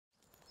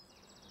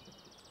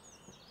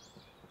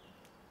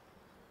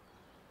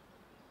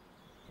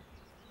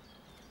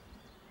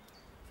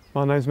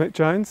My name's Mick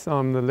Jones.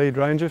 I'm the lead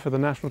ranger for the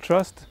National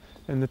Trust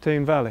in the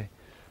Teign Valley.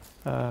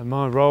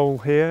 My role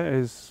here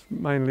is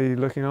mainly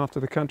looking after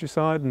the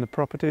countryside and the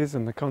properties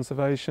and the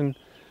conservation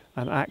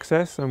and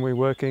access, and we're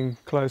working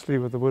closely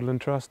with the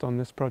Woodland Trust on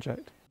this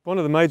project. One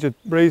of the major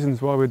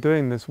reasons why we're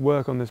doing this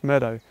work on this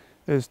meadow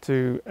is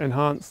to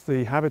enhance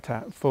the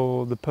habitat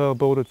for the Pearl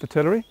Bordered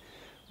Fritillary,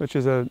 which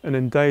is an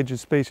endangered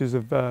species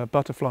of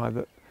butterfly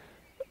that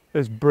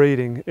is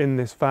breeding in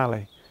this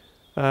valley.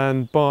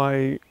 And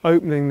by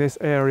opening this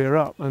area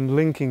up and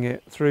linking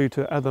it through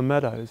to other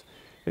meadows,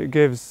 it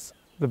gives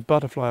the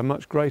butterfly a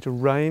much greater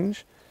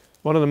range.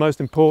 One of the most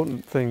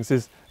important things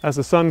is, as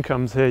the sun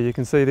comes here, you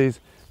can see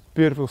these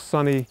beautiful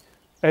sunny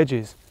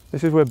edges.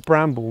 This is where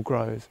bramble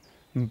grows,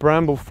 and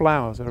bramble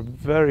flowers are a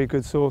very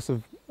good source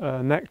of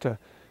nectar,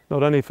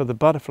 not only for the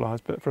butterflies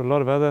but for a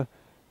lot of other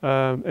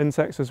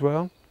insects as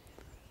well.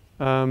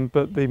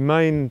 But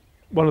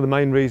one of the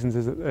main reasons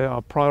is that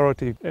our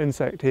priority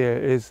insect here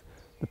is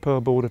the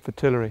Pearl Bordered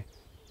Fritillary.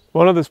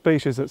 One of the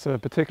species that's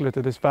particular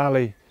to this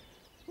valley,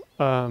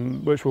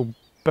 which will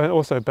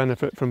also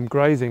benefit from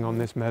grazing on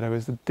this meadow,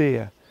 is the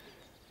deer.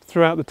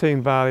 Throughout the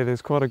Teign Valley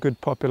there's quite a good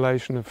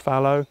population of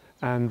fallow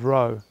and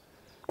roe.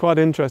 Quite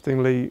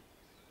interestingly,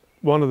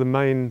 one of the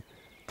main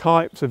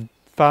types of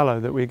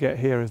fallow that we get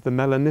here is the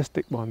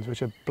melanistic ones,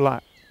 which are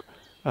black,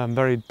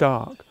 very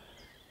dark.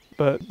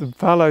 But the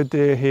fallow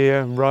deer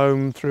here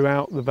roam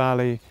throughout the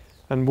valley,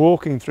 and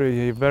walking through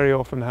here you very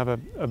often have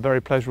a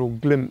very pleasurable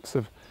glimpse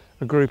of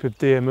a group of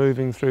deer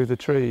moving through the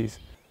trees.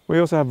 We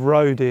also have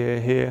roe deer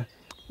here.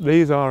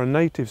 These are a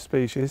native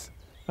species.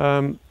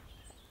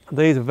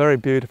 These are very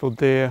beautiful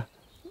deer,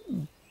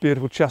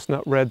 beautiful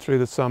chestnut red through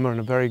the summer and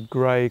a very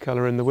grey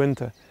colour in the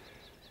winter.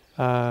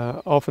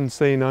 Often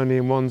seen only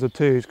in ones or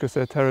twos because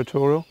they're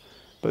territorial,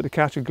 but to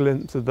catch a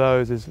glimpse of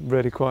those is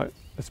really quite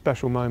a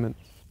special moment.